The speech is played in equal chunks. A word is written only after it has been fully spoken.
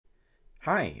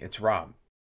Hi, it's Rob.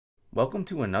 Welcome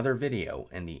to another video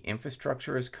in the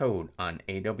Infrastructure as Code on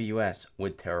AWS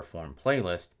with Terraform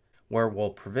playlist, where we'll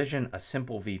provision a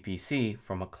simple VPC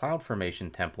from a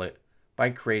CloudFormation template by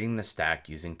creating the stack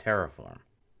using Terraform.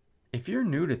 If you're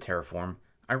new to Terraform,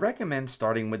 I recommend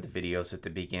starting with the videos at the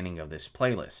beginning of this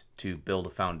playlist to build a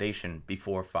foundation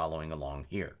before following along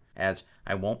here, as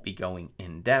I won't be going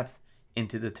in depth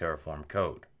into the Terraform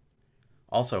code.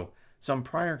 Also, some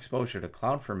prior exposure to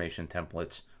CloudFormation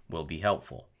templates will be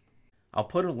helpful. I'll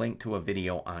put a link to a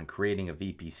video on creating a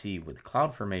VPC with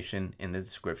CloudFormation in the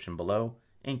description below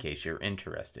in case you're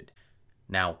interested.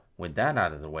 Now, with that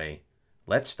out of the way,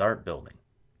 let's start building.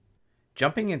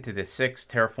 Jumping into the 6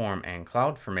 Terraform and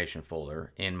CloudFormation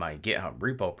folder in my GitHub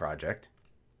repo project,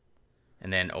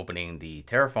 and then opening the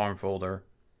Terraform folder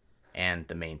and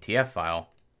the main TF file,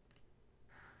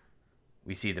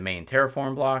 we see the main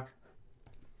Terraform block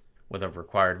with a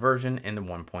required version in the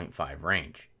 1.5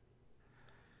 range.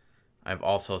 I've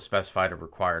also specified a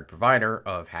required provider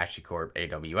of HashiCorp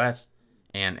AWS,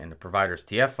 and in the provider's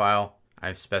TF file,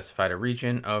 I've specified a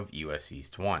region of US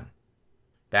East 1.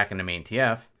 Back in the main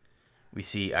TF, we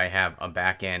see I have a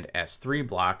backend S3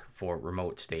 block for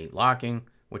remote state locking,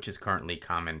 which is currently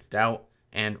commented out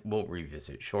and we'll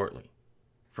revisit shortly.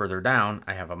 Further down,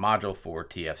 I have a module for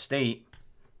TF state,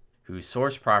 whose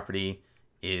source property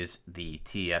is the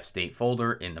TF state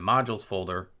folder in the modules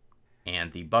folder,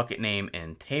 and the bucket name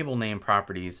and table name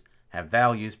properties have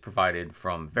values provided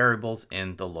from variables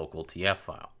in the local TF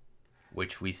file,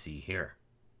 which we see here.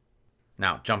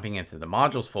 Now, jumping into the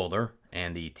modules folder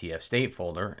and the TF state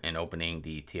folder and opening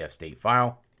the TF state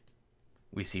file,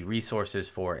 we see resources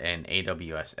for an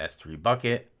AWS S3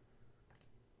 bucket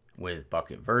with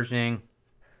bucket versioning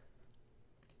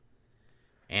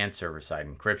and server-side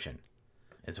encryption,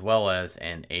 as well as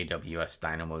an AWS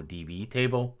DynamoDB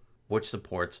table, which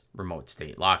supports remote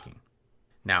state locking.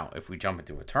 Now, if we jump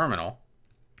into a terminal,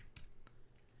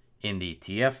 in the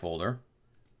TF folder,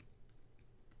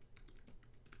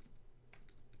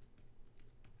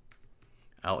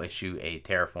 I'll issue a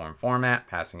Terraform format,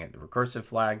 passing it the recursive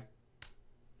flag,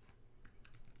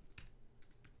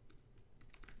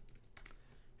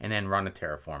 and then run a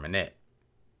Terraform init.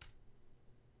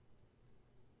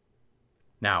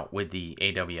 Now, with the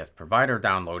AWS provider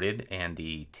downloaded and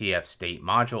the TF state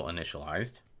module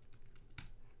initialized,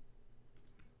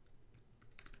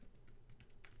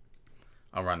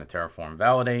 I'll run a Terraform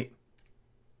validate,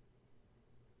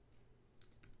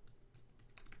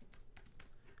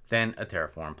 then a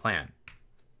Terraform plan.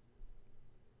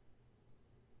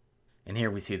 And here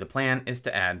we see the plan is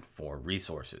to add 4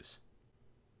 resources,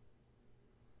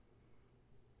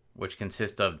 which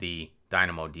consist of the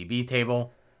DynamoDB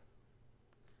table,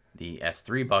 the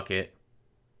S3 bucket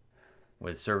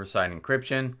with server-side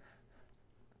encryption,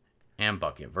 and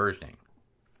bucket versioning.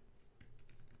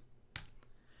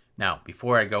 Now,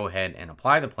 before I go ahead and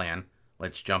apply the plan,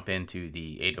 let's jump into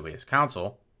the AWS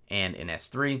console, and in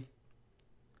S3,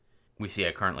 we see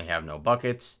I currently have no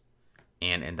buckets,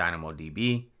 and in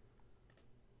DynamoDB,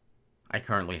 I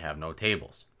currently have no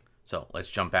tables. So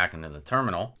let's jump back into the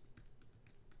terminal.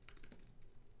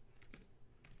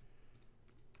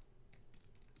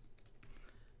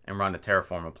 And run the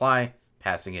Terraform apply,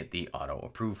 passing it the auto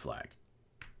approve flag.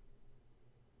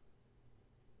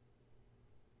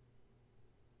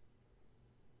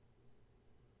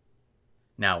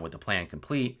 Now, with the plan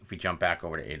complete, if we jump back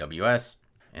over to AWS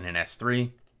and in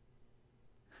S3,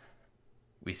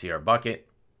 we see our bucket,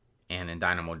 and in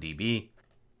DynamoDB,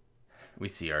 we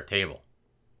see our table.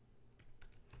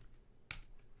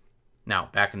 Now,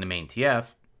 back in the main TF,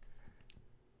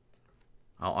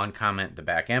 I'll uncomment the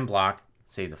backend block,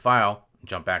 save the file,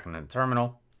 jump back into the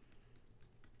terminal,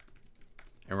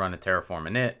 and run a Terraform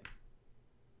init,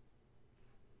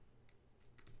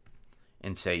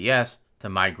 and say yes to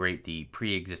migrate the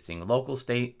pre-existing local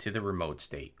state to the remote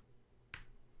state.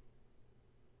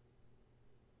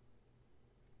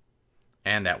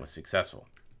 And that was successful.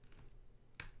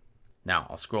 Now,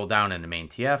 I'll scroll down in the main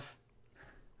TF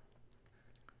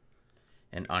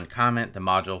and uncomment the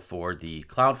module for the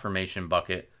CloudFormation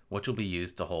bucket, which will be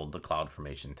used to hold the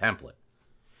CloudFormation template.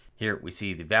 Here we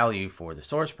see the value for the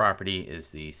source property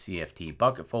is the CFT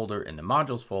bucket folder in the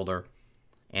modules folder,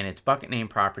 and its bucket name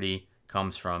property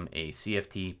comes from a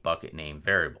CFT bucket name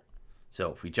variable.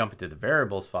 So if we jump into the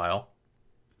variables file,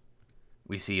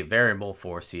 we see a variable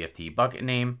for CFT bucket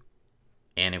name,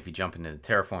 and if we jump into the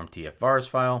Terraform TF-vars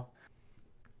file,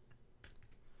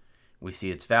 we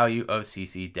see its value of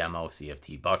ccdemo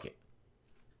CFT bucket.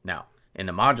 Now, in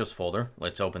the modules folder,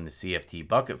 let's open the CFT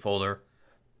bucket folder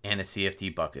and a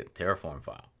CFT bucket Terraform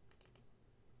file.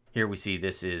 Here we see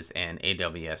this is an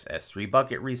AWS S3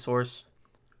 bucket resource,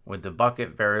 with the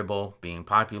bucket variable being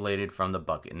populated from the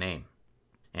bucket name.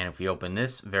 And if we open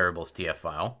this variables.tf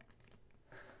file,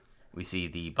 we see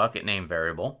the bucket name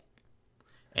variable,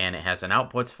 and it has an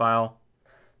outputs file,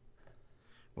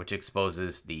 which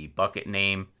exposes the bucket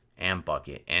name and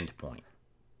bucket endpoint.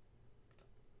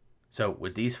 So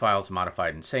with these files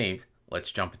modified and saved,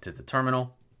 let's jump into the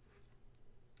terminal.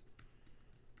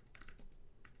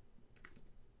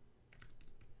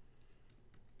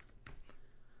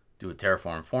 Do a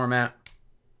Terraform format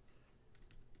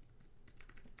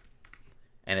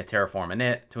and a Terraform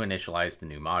init to initialize the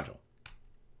new module.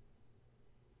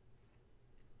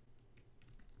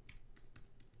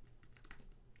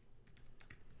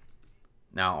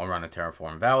 Now I'll run a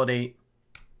Terraform validate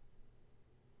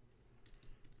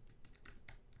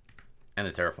and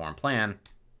a Terraform plan.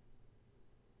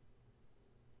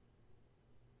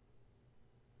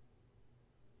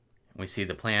 We see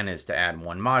the plan is to add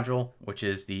one module, which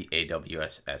is the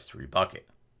AWS S3 bucket.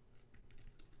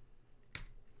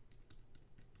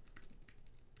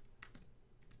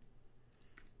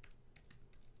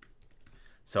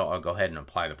 So I'll go ahead and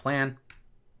apply the plan.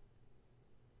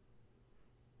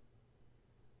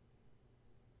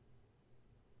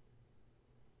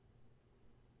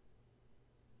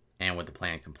 And with the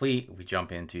plan complete, if we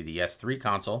jump into the S3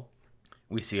 console,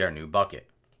 we see our new bucket,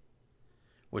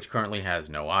 which currently has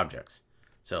no objects.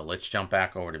 So let's jump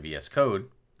back over to VS Code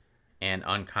and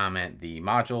uncomment the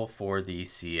module for the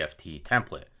CFT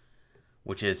template,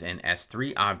 which is an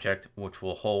S3 object which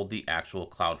will hold the actual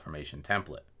CloudFormation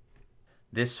template.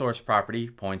 This source property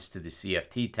points to the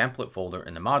CFT template folder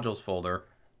in the modules folder,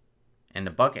 and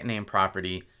the bucket name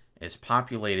property is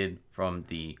populated from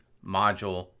the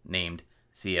module named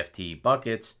CFT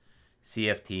buckets,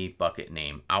 CFT bucket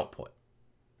name output.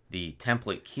 The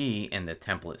template key and the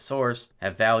template source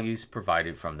have values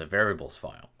provided from the variables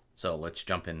file. So let's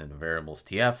jump into the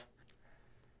variables.tf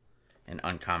and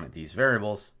uncomment these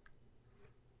variables.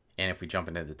 And if we jump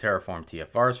into the Terraform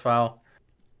TFVars file,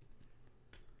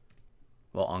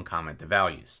 we'll uncomment the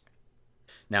values.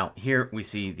 Now here we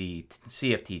see the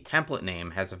CFT template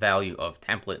name has a value of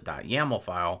template.yaml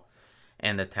file,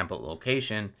 and the template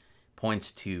location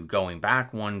points to going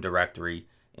back one directory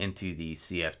into the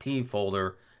CFT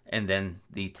folder and then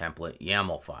the template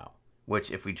YAML file, which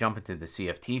if we jump into the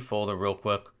CFT folder real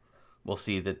quick, we'll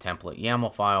see the template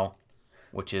YAML file,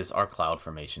 which is our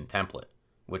CloudFormation template,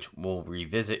 which we'll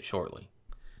revisit shortly.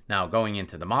 Now going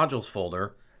into the modules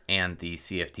folder and the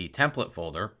CFT template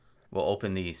folder, we'll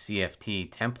open the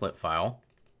CFT template file,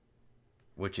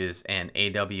 which is an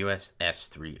AWS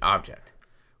S3 object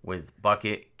with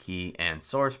bucket, key, and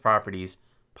source properties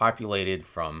populated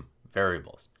from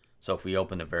variables. So if we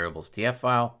open the variables.tf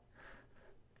file,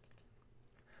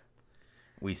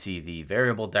 we see the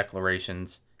variable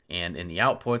declarations, and in the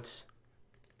outputs,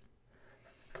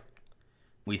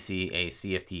 we see a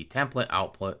CFT template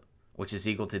output, which is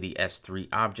equal to the S3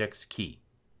 object's key.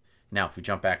 Now, if we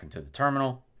jump back into the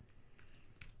terminal,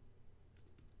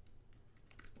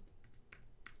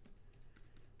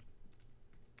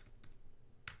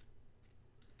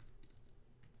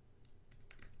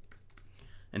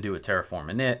 and do a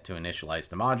Terraform init to initialize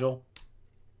the module,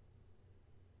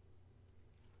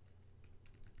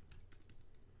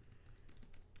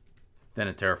 then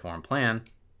a Terraform plan,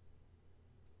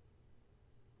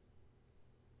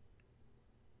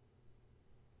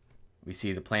 we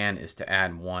see the plan is to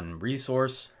add one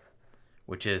resource,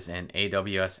 which is an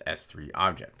AWS S3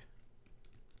 object.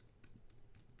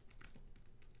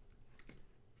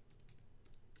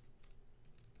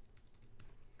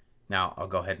 Now I'll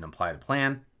go ahead and apply the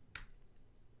plan.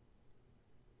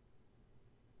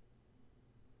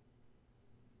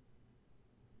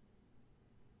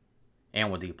 And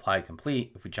with the apply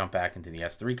complete, if we jump back into the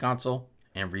S3 console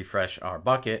and refresh our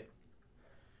bucket,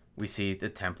 we see the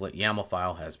template YAML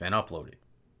file has been uploaded.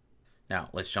 Now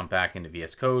let's jump back into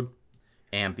VS Code,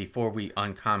 and before we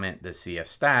uncomment the CF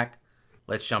stack,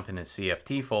 let's jump into the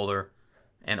CFT folder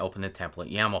and open the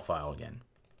template YAML file again.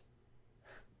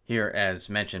 Here, as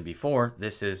mentioned before,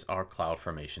 this is our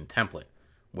CloudFormation template,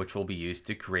 which will be used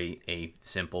to create a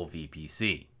simple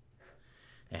VPC.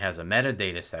 It has a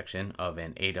metadata section of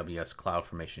an AWS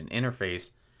CloudFormation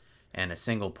interface and a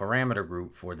single parameter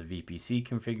group for the VPC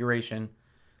configuration,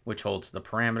 which holds the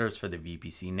parameters for the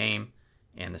VPC name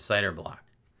and the CIDR block.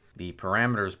 The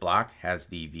parameters block has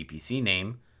the VPC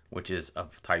name, which is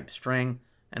of type string,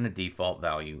 and a default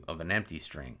value of an empty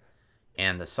string.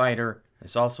 And the CIDR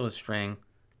is also a string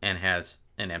and has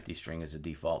an empty string as a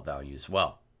default value as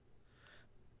well.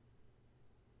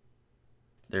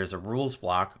 There's a rules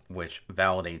block which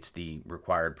validates the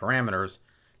required parameters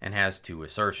and has two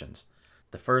assertions.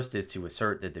 The first is to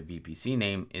assert that the VPC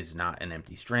name is not an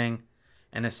empty string,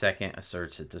 and the second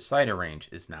asserts that the CIDR range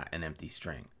is not an empty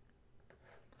string.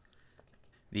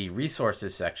 The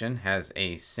resources section has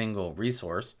a single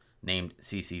resource named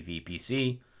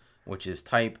ccVPC, which is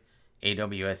type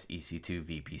AWS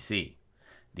EC2 VPC.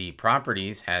 The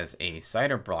properties has a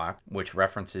CIDR block, which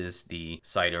references the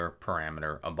CIDR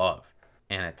parameter above,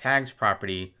 and a tags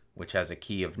property, which has a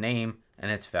key of name, and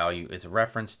its value is a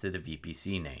reference to the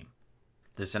VPC name.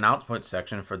 There's an output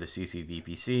section for the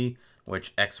ccVPC,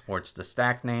 which exports the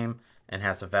stack name and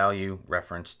has a value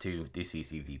reference to the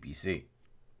ccVPC.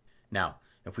 Now,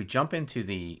 if we jump into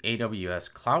the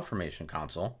AWS CloudFormation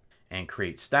console and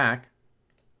create stack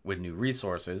with new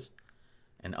resources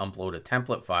and upload a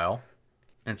template file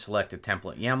and select a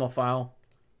template.yaml file,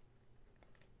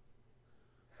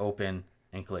 open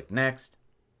and click next.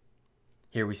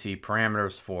 Here we see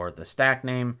parameters for the stack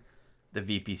name, the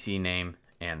VPC name,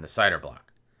 and the CIDR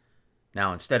block.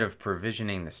 Now, instead of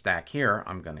provisioning the stack here,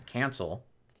 I'm going to cancel,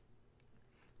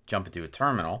 jump into a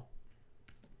terminal,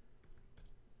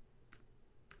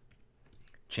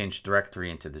 change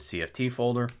directory into the CFT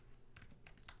folder,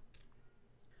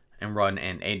 and run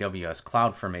an AWS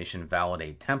CloudFormation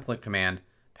validate template command,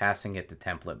 passing it the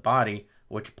template body,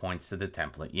 which points to the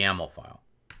template.yaml file.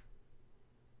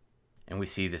 And we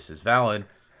see this is valid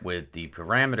with the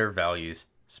parameter values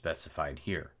specified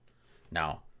here.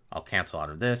 Now, I'll cancel out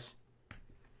of this,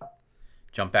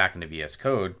 jump back into VS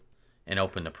Code, and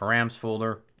open the params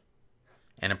folder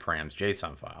and a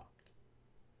params.json file.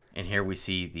 And here we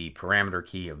see the parameter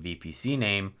key of VPC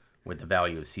name with the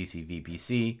value of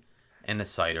ccVPC and the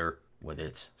CIDR with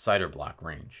its CIDR block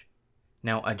range.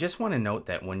 Now, I just want to note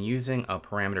that when using a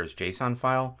parameters.json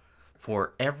file,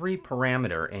 for every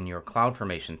parameter in your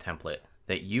CloudFormation template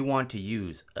that you want to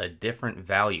use a different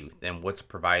value than what's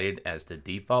provided as the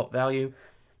default value,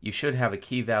 you should have a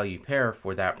key value pair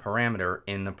for that parameter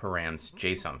in the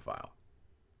params.json file.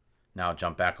 Now I'll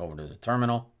jump back over to the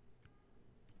terminal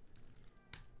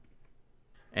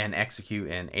and execute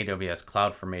an AWS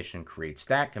CloudFormation create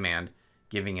stack command,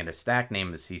 giving it a stack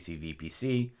name of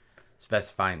ccVPC,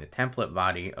 specifying the template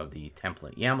body of the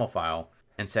template.yaml file,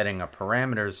 and setting a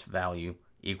parameters value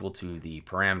equal to the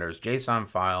parameters.json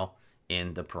file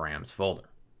in the params folder.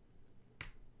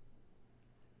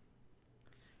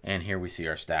 And here we see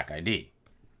our stack ID.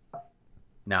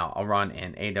 Now I'll run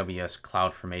an AWS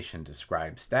CloudFormation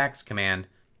describe stacks command,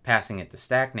 passing it the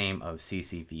stack name of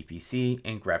ccVPC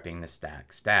and grepping the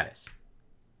stack status.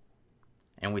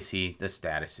 And we see the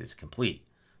status is complete.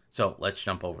 So let's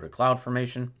jump over to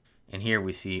CloudFormation, and here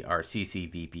we see our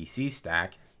ccVPC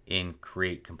stack in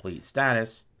create complete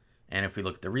status. And if we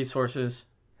look at the resources,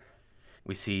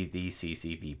 we see the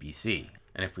ccVPC.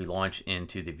 And if we launch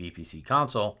into the VPC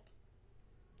console,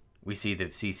 we see the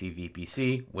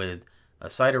ccVPC with a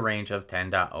CIDR range of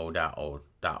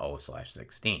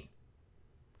 10.0.0.0/16.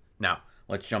 Now,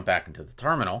 let's jump back into the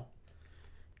terminal.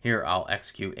 Here, I'll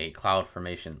execute a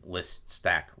CloudFormation list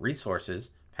stack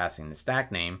resources, passing the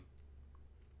stack name,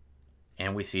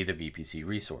 and we see the VPC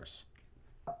resource.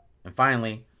 And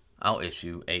finally, I'll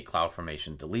issue a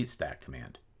CloudFormation delete stack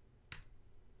command.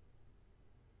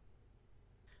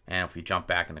 And if we jump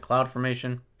back into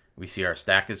CloudFormation, we see our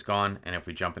stack is gone, and if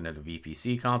we jump into the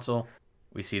VPC console,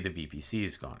 we see the VPC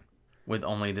is gone, with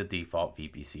only the default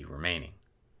VPC remaining.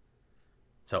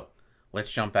 So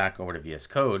let's jump back over to VS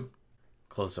Code,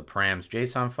 close the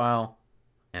params.json file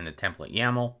and the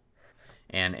template.yaml,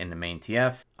 and in the main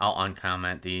TF, I'll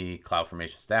uncomment the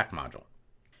CloudFormation stack module.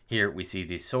 Here we see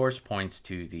the source points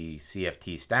to the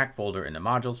CFT stack folder in the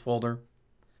modules folder.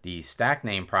 The stack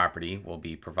name property will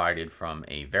be provided from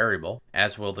a variable,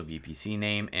 as will the VPC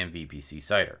name and VPC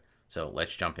CIDR. So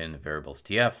let's jump into variables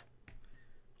TF,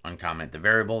 uncomment the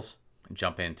variables,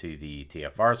 jump into the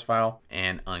TFRs file,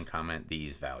 and uncomment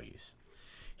these values.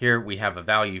 Here we have a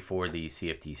value for the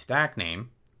CFT stack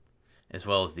name, as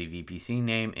well as the VPC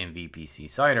name and VPC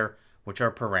CIDR, which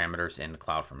are parameters in the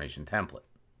CloudFormation template.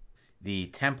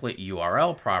 The template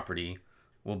URL property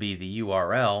will be the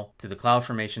URL to the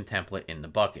CloudFormation template in the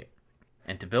bucket.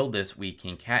 And to build this, we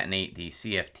concatenate the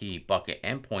CFT bucket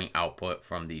endpoint output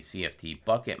from the CFT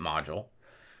bucket module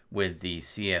with the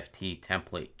CFT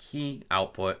template key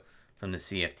output from the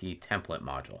CFT template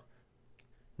module.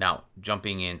 Now,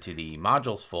 jumping into the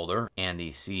modules folder and the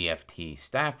CFT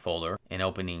stack folder and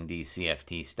opening the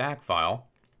CFT stack file,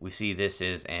 we see this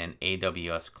is an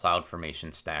AWS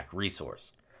CloudFormation stack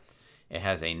resource. It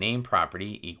has a name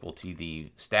property equal to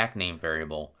the stack name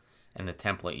variable, and the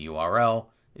template URL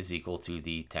is equal to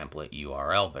the template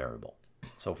URL variable.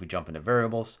 So if we jump into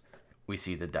variables, we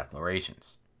see the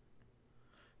declarations.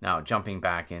 Now jumping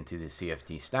back into the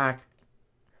CFT stack,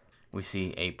 we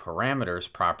see a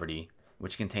parameters property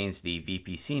which contains the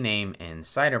VPC name and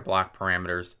CIDR block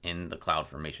parameters in the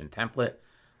CloudFormation template,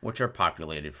 which are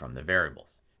populated from the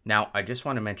variables. Now I just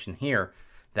want to mention here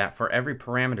that for every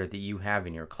parameter that you have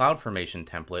in your CloudFormation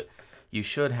template, you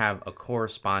should have a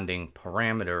corresponding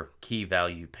parameter key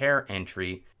value pair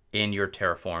entry in your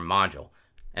Terraform module,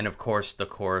 and of course the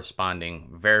corresponding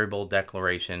variable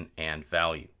declaration and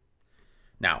value.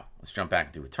 Now let's jump back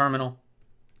into a terminal,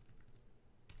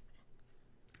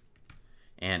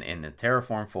 and in the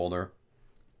Terraform folder,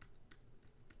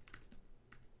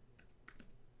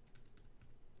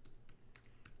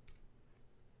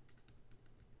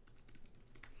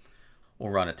 we'll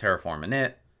run a Terraform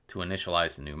init to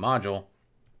initialize the new module,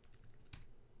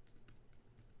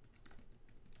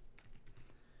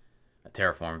 a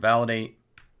Terraform validate,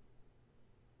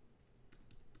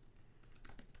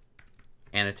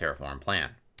 and a Terraform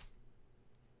plan.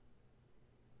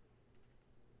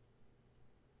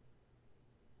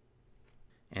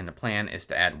 And the plan is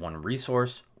to add one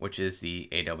resource, which is the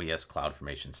AWS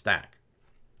CloudFormation stack.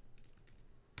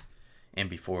 And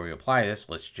before we apply this,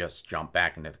 let's just jump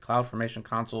back into the CloudFormation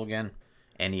console again.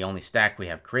 And the only stack we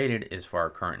have created is for our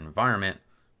current environment,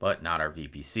 but not our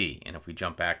VPC. And if we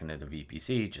jump back into the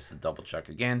VPC, just to double check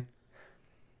again,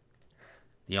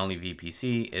 the only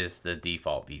VPC is the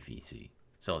default VPC.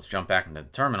 So let's jump back into the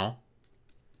terminal.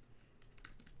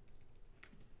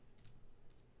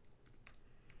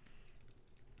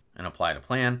 And apply the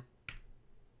plan.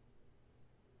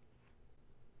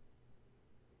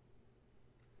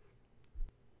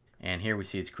 And here we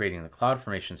see it's creating the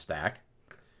CloudFormation stack.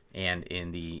 And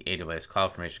in the AWS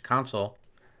CloudFormation console,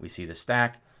 we see the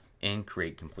stack and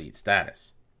create complete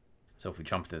status. So if we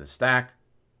jump to the stack,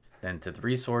 then to the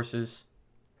resources,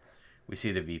 we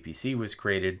see the VPC was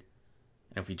created.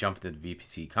 And if we jump to the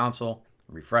VPC console,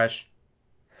 refresh,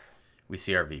 we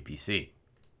see our VPC.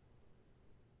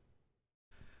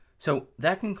 So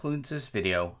that concludes this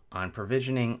video on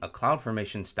provisioning a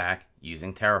CloudFormation stack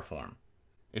using Terraform.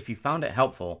 If you found it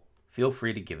helpful, feel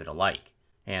free to give it a like.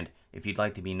 And if you'd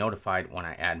like to be notified when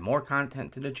I add more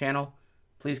content to the channel,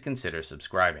 please consider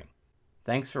subscribing.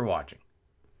 Thanks for watching.